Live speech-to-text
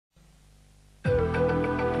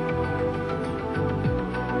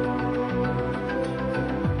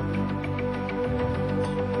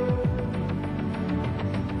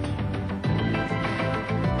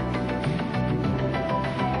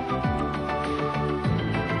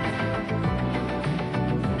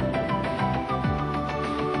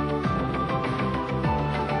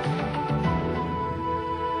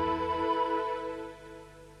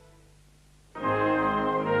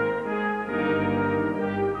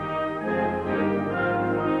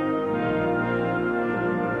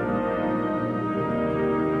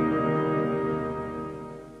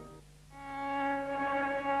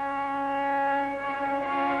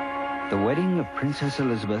Princess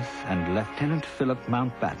Elizabeth and Lieutenant Philip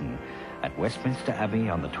Mountbatten at Westminster Abbey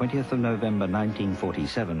on the 20th of November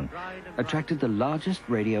 1947 attracted the largest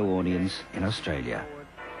radio audience in Australia.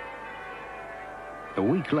 A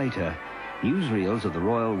week later, newsreels of the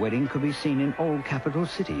royal wedding could be seen in all capital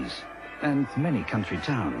cities and many country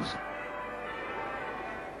towns.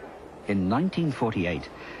 In 1948,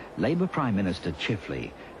 Labour Prime Minister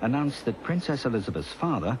Chifley announced that Princess Elizabeth's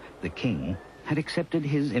father, the King, had accepted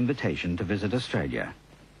his invitation to visit Australia.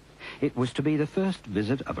 It was to be the first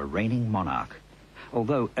visit of a reigning monarch,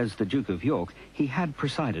 although as the Duke of York he had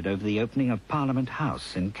presided over the opening of Parliament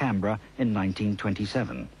House in Canberra in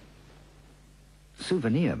 1927.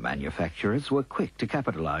 Souvenir manufacturers were quick to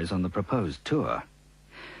capitalise on the proposed tour.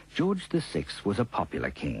 George VI was a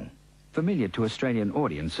popular king, familiar to Australian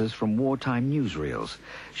audiences from wartime newsreels,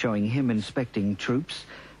 showing him inspecting troops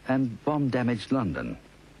and bomb-damaged London.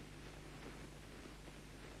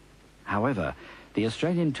 However, the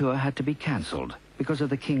Australian tour had to be cancelled because of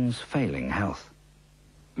the King's failing health.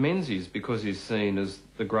 Menzies, because he's seen as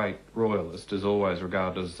the great royalist, is always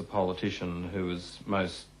regarded as the politician who is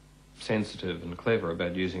most sensitive and clever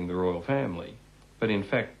about using the royal family. But in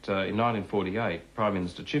fact, in 1948, Prime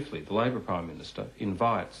Minister Chifley, the Labor Prime Minister,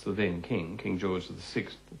 invites the then King, King George VI,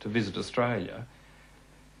 to visit Australia.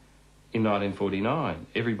 In 1949,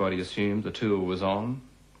 everybody assumed the tour was on.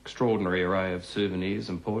 Extraordinary array of souvenirs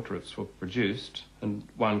and portraits were produced, and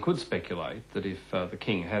one could speculate that if the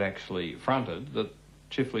King had actually fronted, that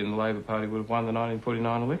Chifley and the Labor Party would have won the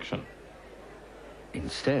 1949 election.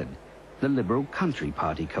 Instead, the Liberal Country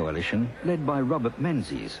Party coalition, led by Robert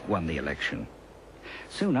Menzies, won the election.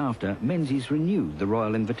 Soon after, Menzies renewed the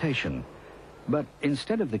royal invitation, but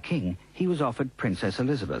instead of the King, he was offered Princess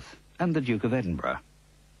Elizabeth and the Duke of Edinburgh.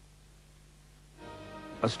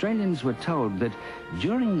 Australians were told that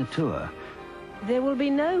during the tour, there will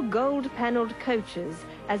be no gold-panelled coaches,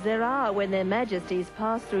 as there are when their Majesties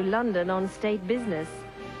pass through London on state business.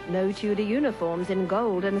 No Tudor uniforms in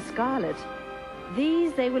gold and scarlet.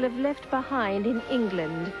 These they will have left behind in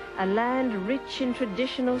England, a land rich in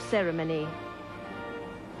traditional ceremony.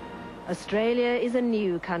 Australia is a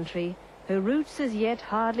new country, her roots as yet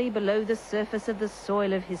hardly below the surface of the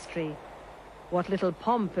soil of history. What little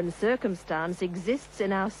pomp and circumstance exists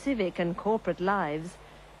in our civic and corporate lives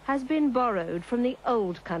has been borrowed from the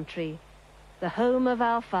old country, the home of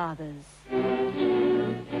our fathers.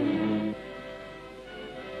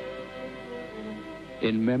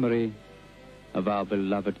 In memory of our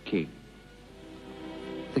beloved King.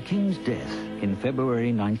 The King's death in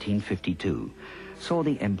February 1952 saw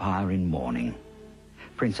the Empire in mourning.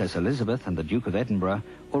 Princess Elizabeth and the Duke of Edinburgh,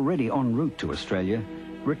 already en route to Australia,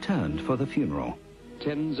 returned for the funeral.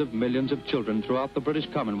 Tens of millions of children throughout the British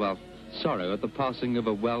Commonwealth sorrow at the passing of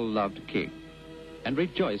a well-loved king, and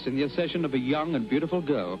rejoice in the accession of a young and beautiful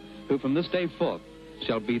girl who from this day forth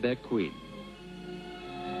shall be their queen.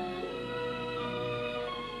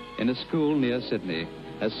 In a school near Sydney,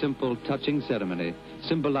 a simple, touching ceremony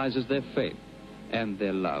symbolizes their faith and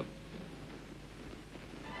their love.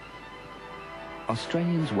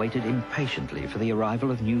 Australians waited impatiently for the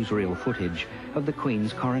arrival of newsreel footage of the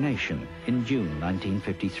Queen's coronation in June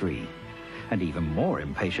 1953, and even more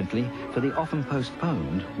impatiently for the often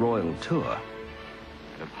postponed royal tour.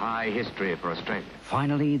 Of high history for Australia.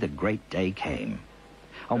 Finally, the great day came.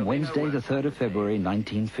 On Wednesday, the 3rd of February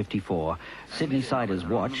 1954, Sydney-siders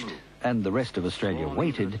watched, and the rest of Australia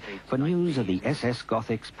waited, for news of the SS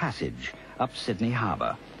Gothic's passage up Sydney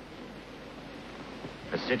Harbour.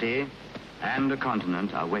 A city and a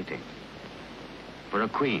continent are waiting, for a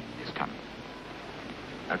queen is coming.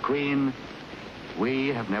 A queen we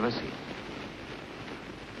have never seen.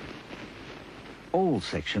 All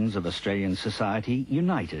sections of Australian society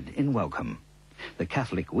united in welcome. The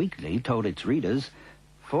Catholic Weekly told its readers,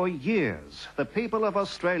 "For years, the people of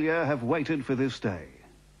Australia have waited for this day,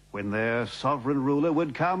 when their sovereign ruler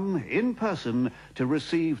would come in person to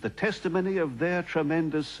receive the testimony of their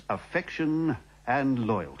tremendous affection and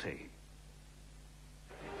loyalty."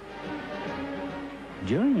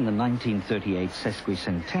 During the 1938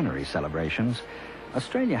 sesquicentenary celebrations,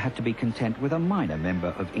 Australia had to be content with a minor member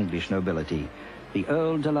of English nobility, the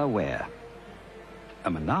Earl de la Ware. A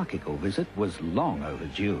monarchical visit was long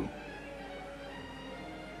overdue.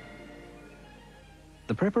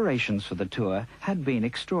 The preparations for the tour had been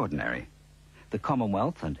extraordinary. The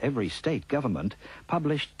Commonwealth and every state government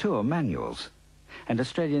published tour manuals, and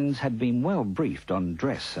Australians had been well briefed on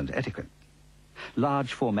dress and etiquette.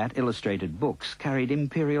 Large-format illustrated books carried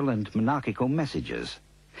imperial and monarchical messages,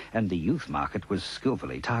 and the youth market was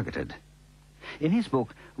skillfully targeted. In his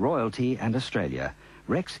book, Royalty and Australia,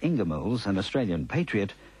 Rex Ingemuls, an Australian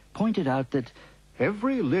patriot, pointed out that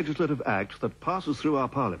Every legislative act that passes through our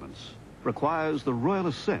parliaments requires the royal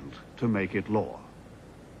assent to make it law.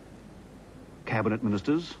 Cabinet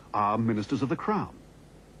ministers are ministers of the Crown,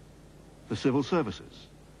 the civil services,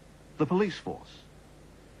 the police force,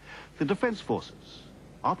 the defence forces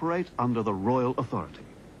operate under the royal authority.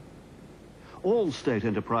 All state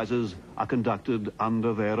enterprises are conducted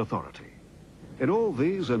under their authority. In all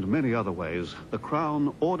these and many other ways, the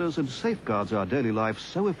Crown orders and safeguards our daily life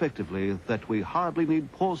so effectively that we hardly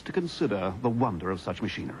need pause to consider the wonder of such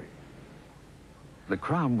machinery. The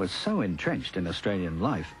Crown was so entrenched in Australian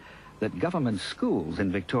life that government schools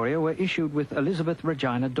in Victoria were issued with Elizabeth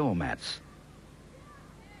Regina doormats.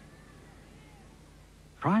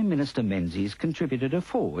 Prime Minister Menzies contributed a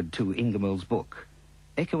foreword to Ingemell's book.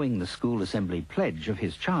 Echoing the school assembly pledge of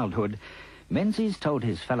his childhood, Menzies told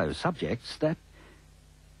his fellow subjects that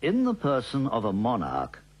in the person of a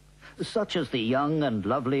monarch, such as the young and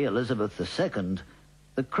lovely Elizabeth II,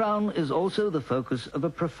 the Crown is also the focus of a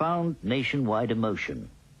profound nationwide emotion.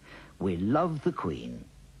 We love the Queen.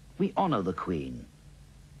 We honour the Queen.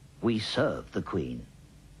 We serve the Queen.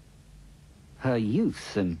 Her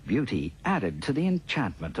youth and beauty added to the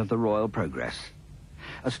enchantment of the royal progress.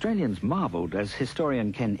 Australians marvelled, as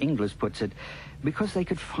historian Ken Inglis puts it, because they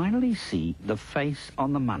could finally see the face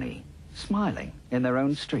on the money, smiling in their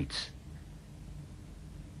own streets.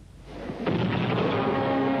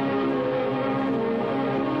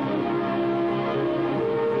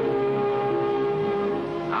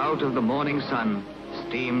 Out of the morning sun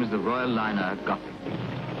steams the royal liner Gothic.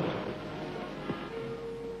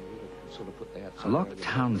 Locke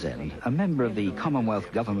Townsend, a member of the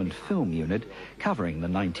Commonwealth Government Film Unit covering the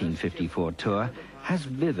 1954 tour, has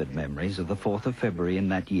vivid memories of the 4th of February in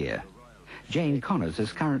that year. Jane Connors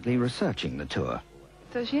is currently researching the tour.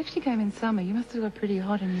 So she actually came in summer. You must have got pretty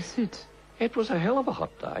hot in your suit. It was a hell of a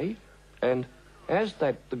hot day, and as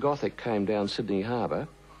the Gothic came down Sydney Harbour,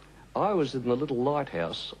 I was in the little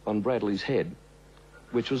lighthouse on Bradley's Head,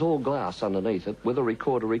 which was all glass underneath it, with a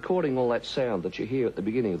recorder recording all that sound that you hear at the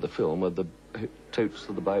beginning of the film, of the toots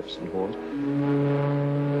of the boats and horns.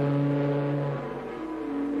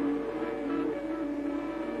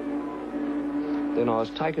 Then I was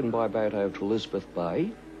taken by boat over to Elizabeth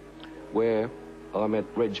Bay, where I met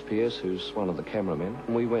Reg Pearce, who's one of the cameramen,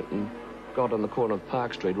 and we went and got on the corner of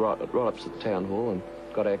Park Street, right up to the town hall, and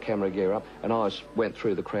got our camera gear up, and went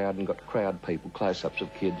through the crowd and got crowd people, close-ups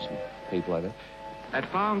of kids and people like that. At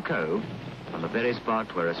Farm Cove, on the very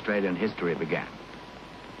spot where Australian history began,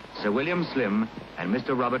 Sir William Slim and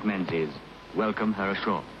Mr. Robert Menzies welcome her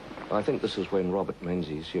ashore. I think this is when Robert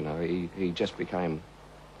Menzies, you know, he just became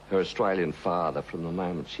her Australian father from the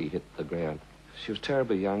moment she hit the ground. She was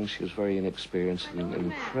terribly young, she was very inexperienced and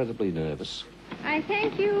incredibly nervous. I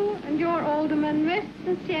thank you and your alderman most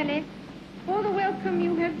sincerely for the welcome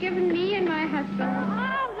you have given me and my husband.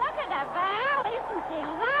 Oh, look at her, Val. Isn't she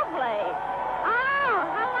lovely? Oh,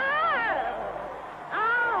 hello.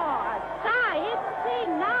 Oh, say, isn't she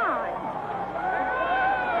nice?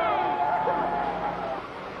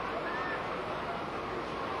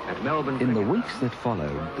 At Melbourne... In the weeks that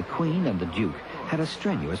followed, the Queen and the Duke had a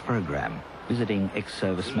strenuous programme, visiting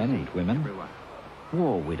ex-servicemen and women,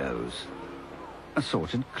 war widows,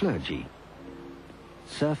 assorted clergy,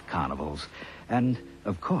 surf carnivals, and,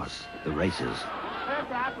 of course, the races.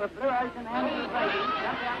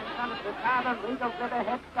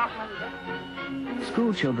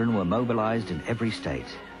 School children were mobilised in every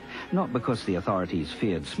state, not because the authorities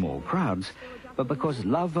feared small crowds, but because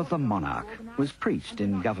love of the monarch was preached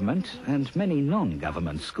in government and many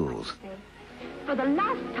non-government schools. For the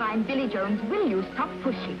last time, Billy Jones, will you stop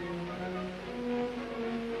pushing?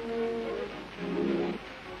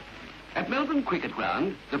 At Melbourne Cricket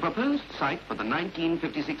Ground, the proposed site for the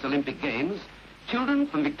 1956 Olympic Games, children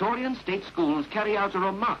from Victorian state schools carry out a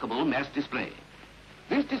remarkable mass display.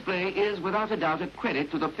 This display is, without a doubt, a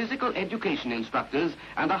credit to the physical education instructors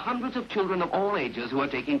and the hundreds of children of all ages who are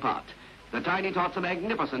taking part. The tiny tots are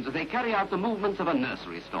magnificent as they carry out the movements of a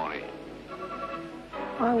nursery story.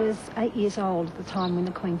 I was 8 years old at the time when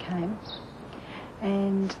the Queen came.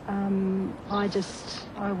 And I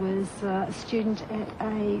was a student at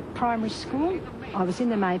a primary school. I was in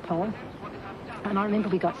the Maypole, and I remember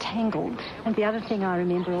we got tangled. And the other thing I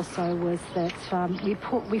remember also was that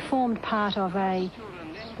we formed part of there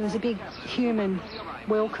was a big human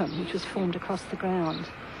welcome which was formed across the ground.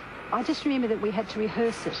 I just remember that we had to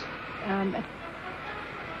rehearse it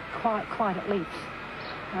quite at length.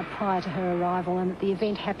 Prior to her arrival, and the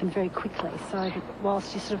event happened very quickly, so that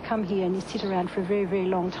whilst you sort of come here and you sit around for a very, very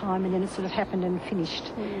long time, and then it sort of happened and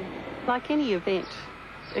finished. Like any event,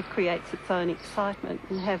 it creates its own excitement,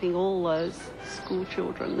 and having all those school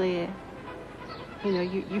children there, you know,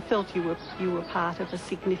 you felt you were part of a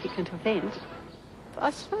significant event.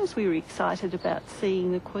 I suppose we were excited about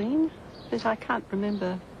seeing the Queen, but I can't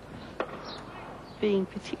remember being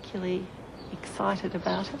particularly excited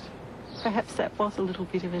about it. Perhaps that was a little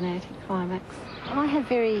bit of an anticlimax. I have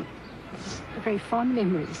very fond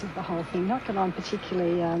memories of the whole thing. Not that I'm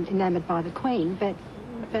particularly enamoured by the Queen, but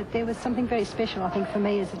there was something very special, I think, for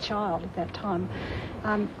me as a child at that time.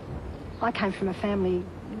 I came from a family,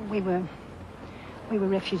 we were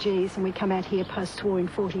refugees, and we come out here post-war in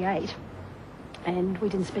 48, and we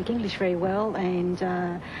didn't speak English very well, and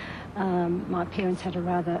my parents had a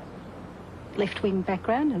rather left-wing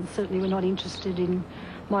background and certainly were not interested in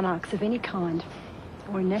monarchs of any kind,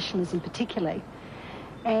 or in nationalism particularly,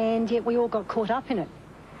 and yet we all got caught up in it.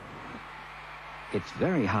 It's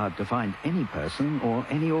very hard to find any person or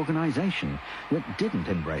any organisation that didn't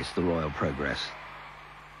embrace the royal progress.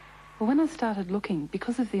 Well, when I started looking,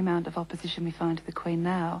 because of the amount of opposition we find to the Queen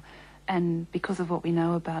now, and because of what we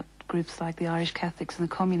know about groups like the Irish Catholics and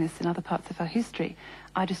the Communists in other parts of our history,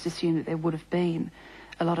 I just assumed that there would have been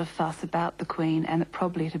a lot of fuss about the Queen and that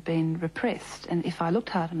probably it had been repressed. And if I looked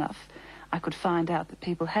hard enough, I could find out that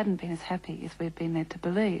people hadn't been as happy as we'd been led to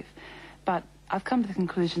believe. But I've come to the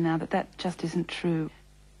conclusion now that that just isn't true.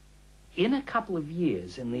 In a couple of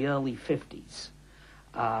years, in the early 50s,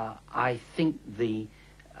 I think the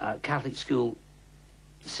Catholic school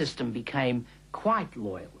system became quite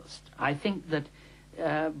loyalist. I think that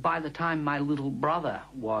by the time my little brother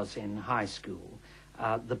was in high school,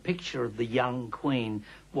 the picture of the young Queen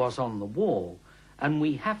was on the wall, and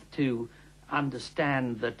we have to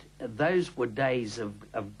understand that those were days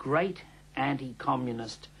of great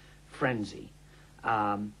anti-communist frenzy,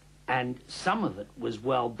 and some of it was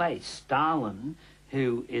well-based. Stalin,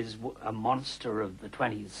 who is a monster of the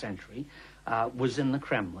 20th century, was in the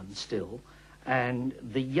Kremlin still, and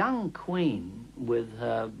the young Queen with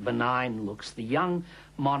her benign looks, the young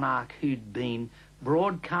monarch who'd been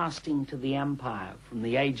broadcasting to the empire from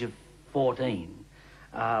the age of 14,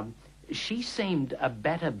 she seemed a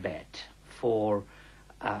better bet for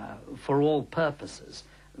all purposes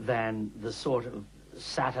than the sort of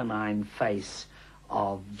saturnine face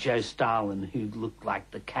of Joe Stalin, who looked like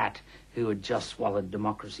the cat who had just swallowed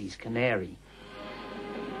democracy's canary.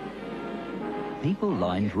 People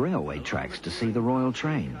lined railway tracks to see the royal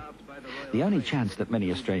train. The only chance that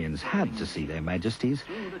many Australians had to see their Majesties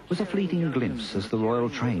was a fleeting glimpse as the royal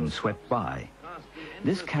train swept by.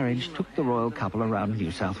 This carriage took the royal couple around New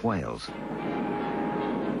South Wales.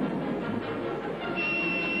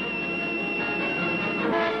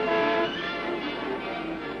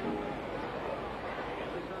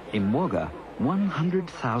 In Wagga,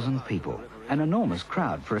 100,000 people, an enormous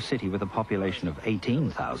crowd for a city with a population of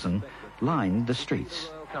 18,000, lined the streets.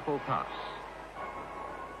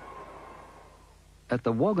 At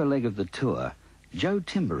the Wagga leg of the tour, Joe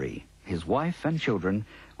Timbery, his wife and children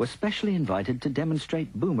were specially invited to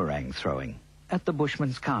demonstrate boomerang throwing at the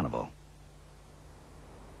Bushman's Carnival.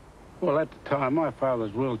 Well, at the time, my father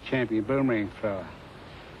was world champion boomerang thrower.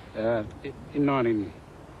 In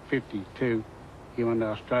 1952, he won the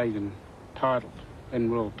Australian title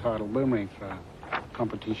and world title boomerang throw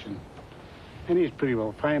competition. And he was pretty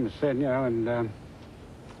well famous then, you know, and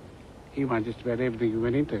he won just about everything he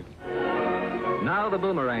went into. Now the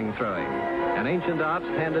boomerang throwing, an ancient art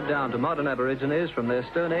handed down to modern Aborigines from their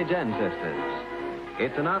Stone Age ancestors.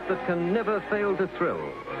 It's an art that can never fail to thrill,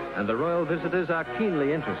 and the royal visitors are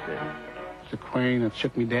keenly interested. The Queen had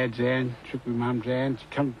shook my dad's hand, shook my mum's hand. She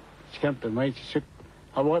come to me,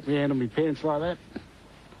 I wiped my hand on my pants like that,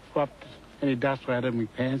 wiped any dust out of my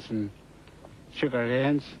pants and shook her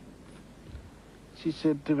hands. She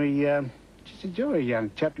said to me, she said, "You're a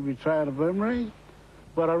young chap to be throwing a boomerang."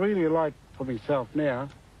 What I really like for myself now,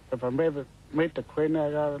 if I ever meet the Queen,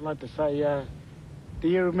 I'd like to say, do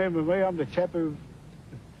you remember me? I'm the chap who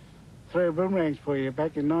threw boomerangs for you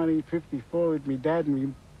back in 1954 with my dad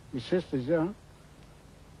and my sisters, you know.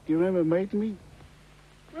 Do you remember meeting me?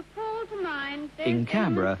 In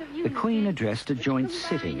Canberra, the Queen addressed a joint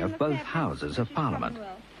sitting of both Houses of Parliament.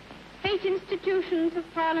 8 institutions of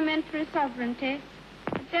parliamentary sovereignty,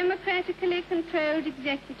 a democratically controlled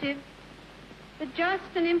executive, the just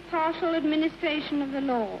and impartial administration of the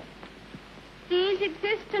law. These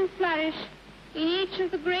exist and flourish in each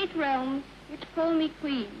of the great realms which call me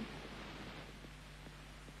Queen.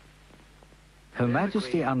 Her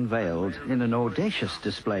Majesty unveiled, in an audacious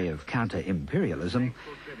display of counter-imperialism,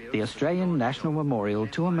 the Australian National Memorial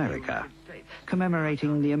to America,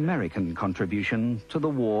 commemorating the American contribution to the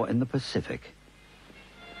war in the Pacific.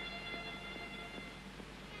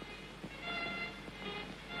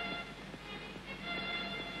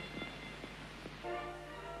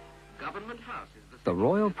 Government House is The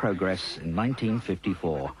Royal Progress in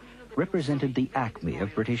 1954 represented the acme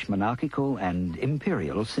of British monarchical and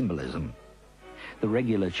imperial symbolism. The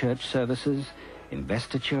regular church services,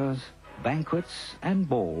 investitures, banquets and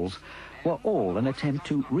balls were all an attempt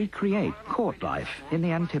to recreate court life in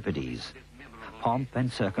the Antipodes. Pomp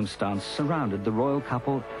and circumstance surrounded the royal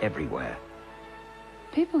couple everywhere.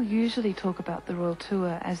 People usually talk about the royal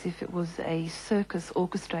tour as if it was a circus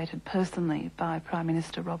orchestrated personally by Prime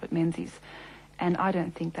Minister Robert Menzies, and I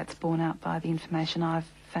don't think that's borne out by the information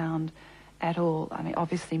I've found at all. I mean,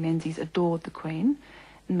 obviously Menzies adored the Queen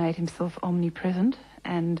and made himself omnipresent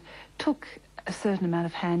and took a certain amount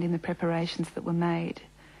of hand in the preparations that were made.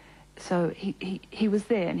 So he was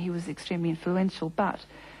there and he was extremely influential, but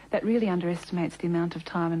that really underestimates the amount of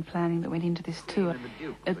time and planning that went into this tour.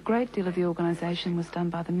 A great deal of the organisation was done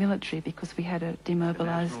by the military because we had a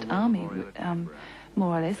demobilised army,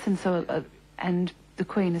 more or less, and so and the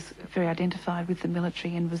Queen is very identified with the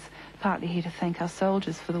military and was partly here to thank our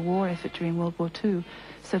soldiers for the war effort during World War II.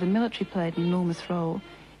 So the military played an enormous role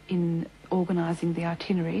in organising the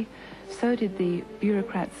itinerary. So did the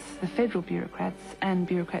bureaucrats, the federal bureaucrats and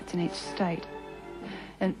bureaucrats in each state.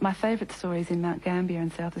 And my favourite story is in Mount Gambier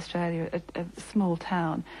in South Australia, a small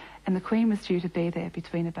town, and the Queen was due to be there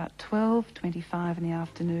between about 12:25 in the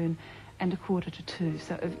afternoon and 1:45.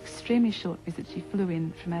 So an extremely short visit. She flew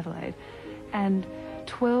in from Adelaide, and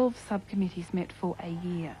 12 subcommittees met for a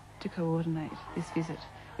year to coordinate this visit,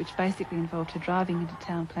 which basically involved her driving into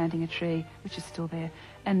town, planting a tree, which is still there,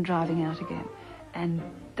 and driving out again. And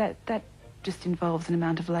that just involves an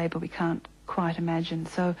amount of labour we can't quite imagine.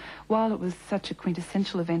 So while it was such a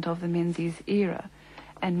quintessential event of the Menzies era,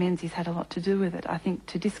 and Menzies had a lot to do with it, I think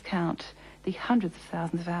to discount the hundreds of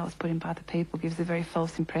thousands of hours put in by the people gives a very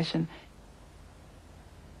false impression.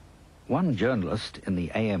 One journalist in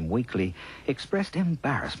the AM Weekly expressed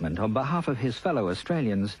embarrassment on behalf of his fellow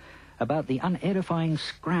Australians about the unedifying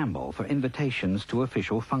scramble for invitations to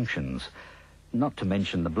official functions, not to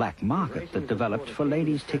mention the black market that developed for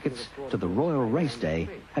ladies' tickets to the Royal Race Day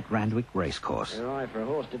at Randwick Racecourse. Your eye for a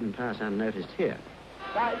horse didn't pass unnoticed here.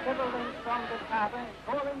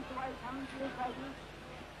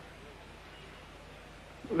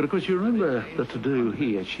 But of course, you remember the to-do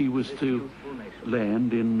here. She was to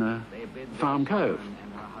land in Farm Cove.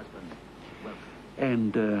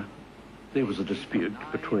 And there was a dispute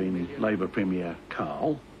between Labor Premier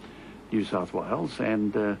Carl, New South Wales,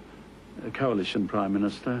 and Coalition Prime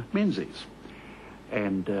Minister Menzies.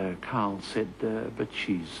 And Carl said, but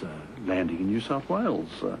she's landing in New South Wales.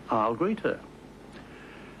 I'll greet her.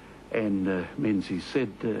 And Menzies said,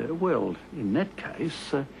 well, in that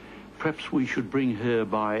case, perhaps we should bring her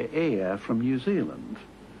by air from New Zealand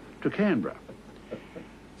to Canberra.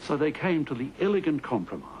 So they came to the elegant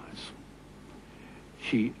compromise.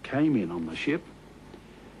 She came in on the ship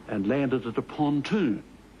and landed at a pontoon,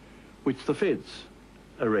 which the feds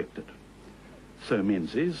erected. So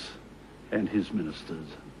Menzies and his ministers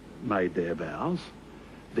made their bows.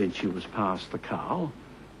 Then she was passed the Carl,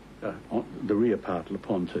 on the rear part of the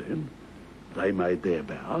pontoon. They made their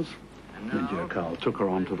bows. Then Joe Carl took her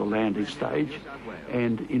onto the landing stage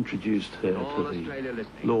and introduced her to the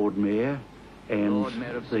Lord Mayor and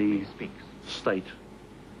the state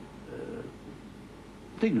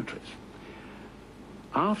dignitaries.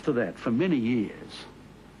 After that, for many years,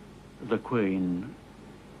 the Queen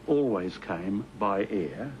always came by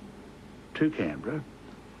air to Canberra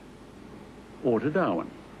or to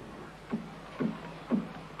Darwin.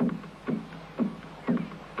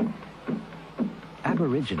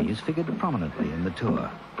 Aborigines figured prominently in the tour,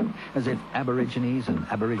 as if Aborigines and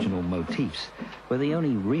Aboriginal motifs were the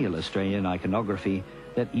only real Australian iconography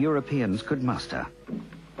that Europeans could muster.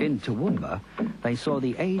 In Toowoomba, they saw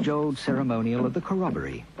the age-old ceremonial of the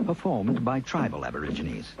corroboree, performed by tribal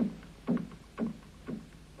Aborigines.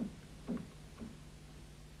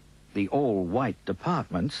 The all-white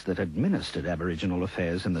departments that administered Aboriginal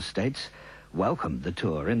affairs in the States welcomed the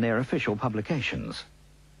tour in their official publications.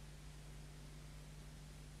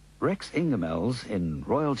 Rex Ingemells in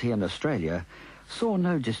Royalty and Australia saw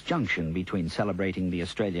no disjunction between celebrating the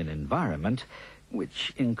Australian environment,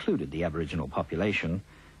 which included the Aboriginal population,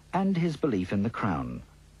 and his belief in the Crown.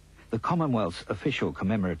 The Commonwealth's official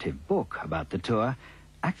commemorative book about the tour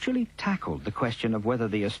actually tackled the question of whether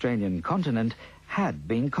the Australian continent had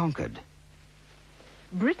been conquered.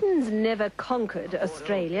 Britons never conquered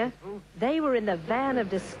Australia. They were in the van of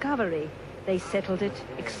discovery. They settled it,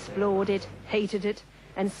 explored it, hated it,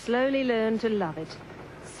 and slowly learned to love it.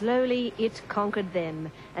 Slowly it conquered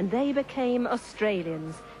them, and they became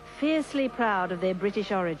Australians, fiercely proud of their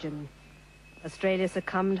British origin. Australia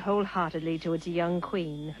succumbed wholeheartedly to its young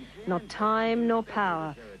queen. Not time nor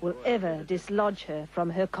power will ever dislodge her from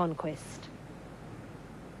her conquest.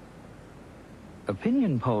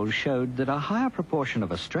 Opinion polls showed that a higher proportion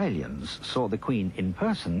of Australians saw the Queen in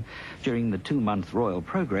person during the 2-month royal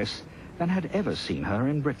progress than had ever seen her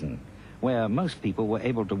in Britain, where most people were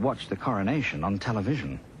able to watch the coronation on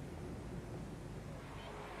television.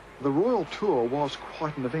 The royal tour was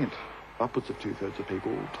quite an event. Upwards of 2/3 of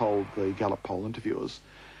people told the Gallup poll interviewers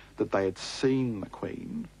that they had seen the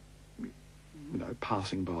Queen,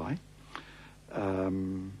 passing by.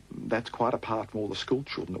 That's quite apart from all the school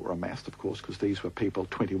children that were amassed, of course, because these were people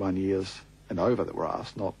 21 years and over that were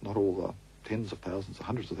asked, not all the tens of thousands or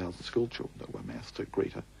hundreds of thousands of school children that were amassed to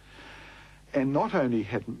greet her. And not only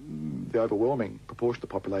had the overwhelming proportion of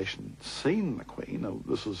the population seen the Queen,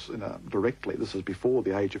 this is this is before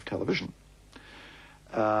the age of television,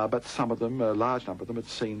 but some of them, a large number of them, had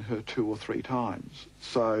seen her 2 or 3 times.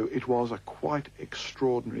 So it was a quite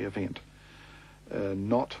extraordinary event.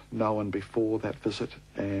 Not known before that visit,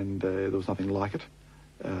 and there was nothing like it.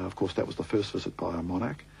 Of course, that was the first visit by a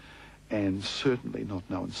monarch, and certainly not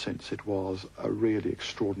known since. It was a really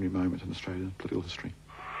extraordinary moment in Australian political history.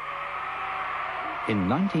 In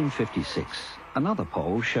 1956, another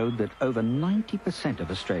poll showed that over 90%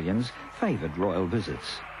 of Australians favoured royal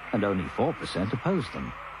visits, and only 4% opposed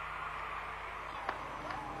them.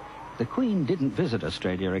 The Queen didn't visit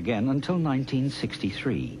Australia again until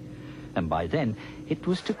 1963. And by then, it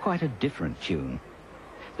was to quite a different tune.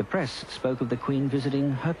 The press spoke of the Queen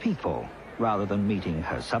visiting her people, rather than meeting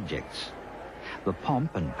her subjects. The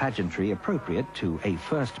pomp and pageantry appropriate to a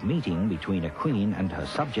first meeting between a Queen and her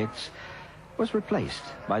subjects was replaced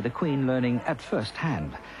by the Queen learning at first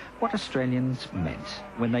hand what Australians meant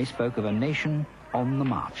when they spoke of a nation on the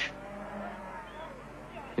march.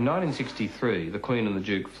 In 1963, the Queen and the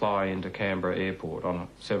Duke fly into Canberra Airport on a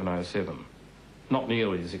 707. Not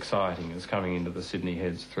nearly as exciting as coming into the Sydney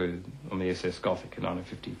Heads through on the SS Gothic in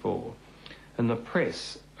 1954. And the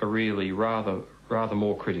press are really rather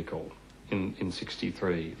more critical in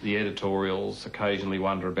 63. The editorials occasionally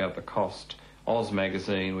wonder about the cost. Oz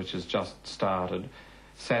magazine, which has just started,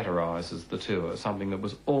 satirises the tour, something that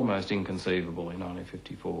was almost inconceivable in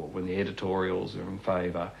 1954, when the editorials are in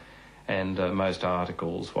favour, and most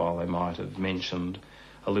articles, while they might have mentioned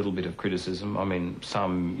a little bit of criticism. I mean,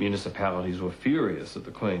 some municipalities were furious that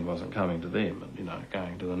the Queen wasn't coming to them and,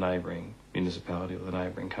 going to the neighbouring municipality or the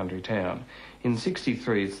neighbouring country town. In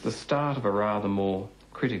 63, it's the start of a rather more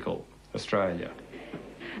critical Australia.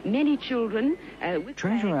 Many children...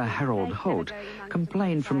 Treasurer Harold Holt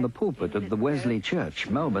complained from the pulpit of the Wesley Church,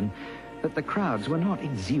 Melbourne, that the crowds were not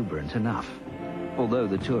exuberant enough. Although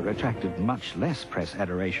the tour attracted much less press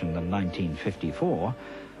adoration than 1954,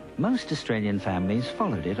 most Australian families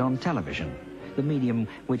followed it on television, the medium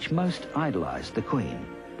which most idolised the Queen.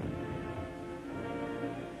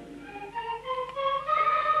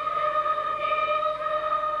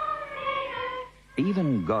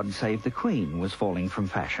 Even God Save the Queen was falling from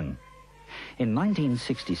fashion. In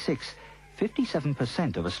 1966,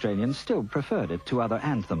 57% of Australians still preferred it to other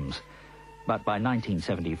anthems, but by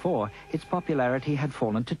 1974, its popularity had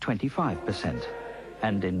fallen to 25%.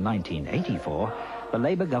 And in 1984, the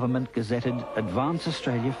Labour government gazetted Advance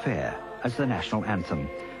Australia Fair as the national anthem,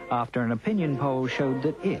 after an opinion poll showed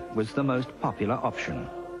that it was the most popular option.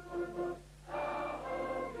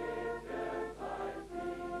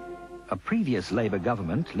 A previous Labour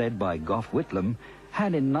government, led by Gough Whitlam,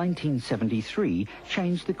 had in 1973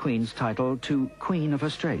 changed the Queen's title to Queen of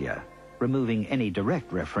Australia, removing any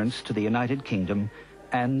direct reference to the United Kingdom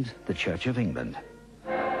and the Church of England.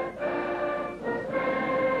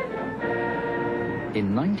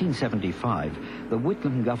 In 1975, the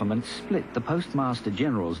Whitlam government split the Postmaster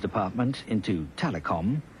General's Department into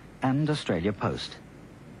Telecom and Australia Post.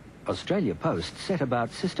 Australia Post set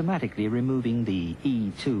about systematically removing the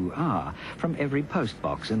E2R from every post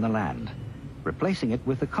box in the land, replacing it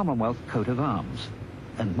with the Commonwealth coat of arms,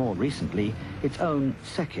 and more recently, its own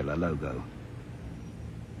secular logo.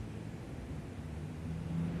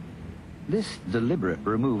 This deliberate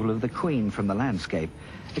removal of the Queen from the landscape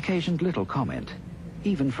occasioned little comment,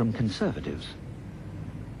 even from Conservatives.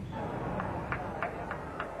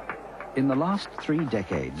 In the last 3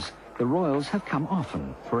 decades, the royals have come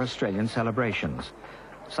often for Australian celebrations,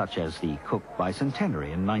 such as the Cook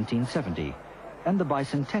Bicentenary in 1970 and the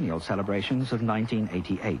bicentennial celebrations of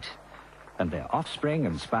 1988, and their offspring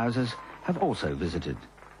and spouses have also visited.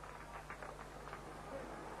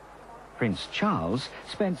 Prince Charles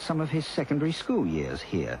spent some of his secondary school years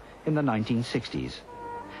here in the 1960s,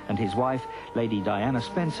 and his wife, Lady Diana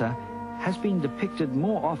Spencer, has been depicted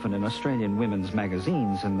more often in Australian women's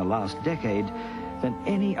magazines in the last decade than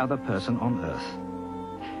any other person on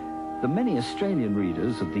Earth. The many Australian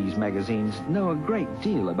readers of these magazines know a great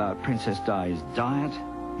deal about Princess Di's diet,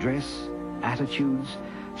 dress, attitudes,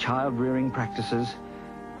 child-rearing practices,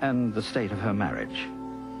 and the state of her marriage.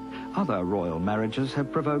 Other royal marriages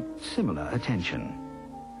have provoked similar attention.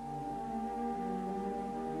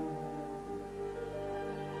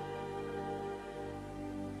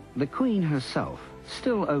 The Queen herself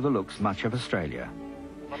still overlooks much of Australia.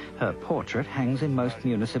 Her portrait hangs in most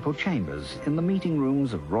municipal chambers, in the meeting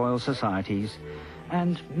rooms of royal societies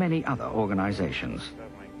and many other organisations.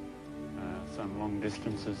 Some long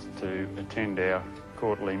distances to attend our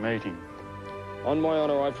quarterly meeting. On my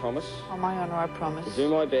honour, I promise. On my honour, I promise. To do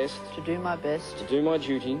my best. To do my best. To do my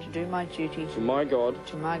duty. To do my duty. To my God.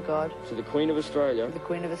 To my God. To the Queen of Australia. To the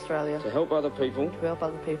Queen of Australia. To help other people. To help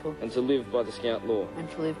other people. And to live by the Scout law. And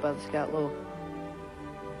to live by the Scout law.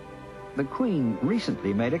 The Queen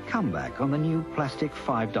recently made a comeback on the new plastic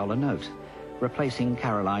 $5 note, replacing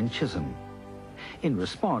Caroline Chisholm. In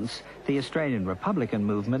response, the Australian Republican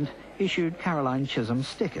movement issued Caroline Chisholm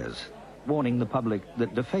stickers, warning the public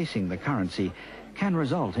that defacing the currency can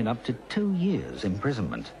result in up to 2 years'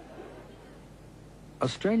 imprisonment.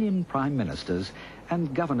 Australian Prime Ministers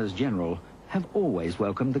and Governors-General have always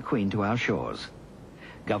welcomed the Queen to our shores.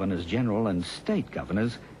 Governors-General and State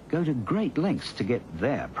Governors go to great lengths to get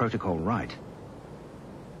their protocol right.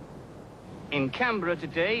 In Canberra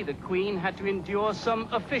today, the Queen had to endure some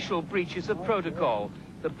official breaches of protocol.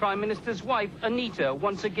 The Prime Minister's wife, Anita,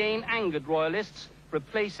 once again angered royalists,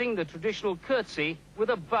 replacing the traditional curtsy with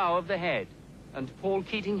a bow of the head. And Paul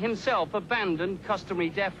Keating himself abandoned customary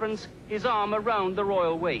deference, his arm around the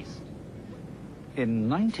royal waist. In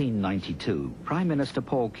 1992, Prime Minister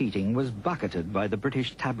Paul Keating was bucketed by the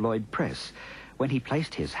British tabloid press when he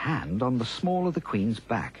placed his hand on the small of the Queen's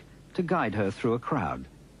back to guide her through a crowd.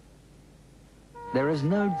 There is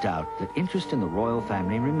no doubt that interest in the royal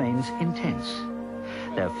family remains intense.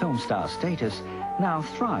 Their film star status now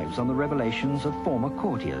thrives on the revelations of former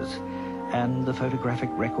courtiers and the photographic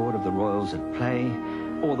record of the royals at play,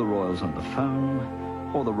 or the royals on the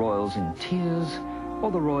phone, or the royals in tears,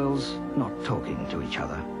 or the royals not talking to each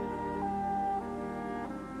other.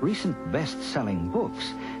 Recent best-selling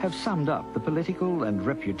books have summed up the political and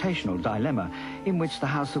reputational dilemma in which the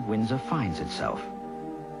House of Windsor finds itself.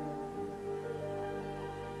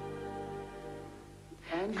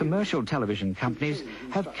 Commercial television companies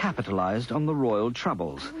have capitalized on the royal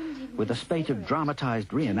troubles with a spate of dramatized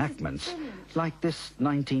reenactments like this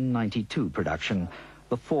 1992 production,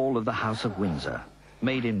 The Fall of the House of Windsor,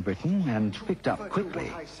 made in Britain and picked up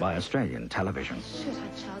quickly by Australian television. Should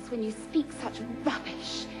I, Charles, when you speak such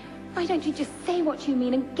rubbish? Why don't you just say what you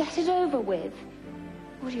mean and get it over with?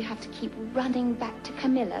 Or do you have to keep running back to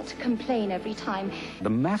Camilla to complain every time? The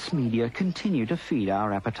mass media continue to feed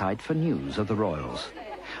our appetite for news of the royals.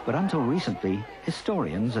 But until recently,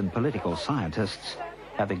 historians and political scientists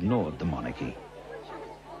have ignored the monarchy.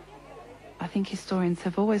 I think historians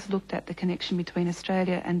have always looked at the connection between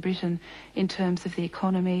Australia and Britain in terms of the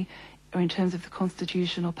economy, or in terms of the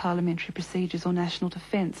constitution or parliamentary procedures or national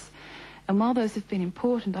defence. And while those have been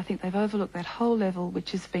important, I think they've overlooked that whole level,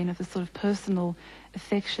 which has been of the sort of personal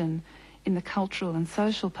affection in the cultural and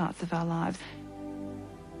social parts of our lives.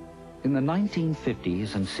 In the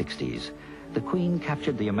 1950s and 60s, the Queen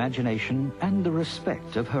captured the imagination and the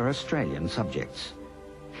respect of her Australian subjects.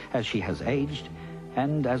 As she has aged,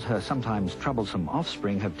 and as her sometimes troublesome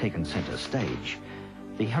offspring have taken centre stage,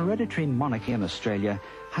 the hereditary monarchy in Australia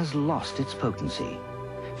has lost its potency,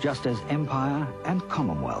 just as empire and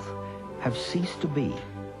commonwealth have ceased to be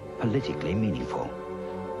politically meaningful.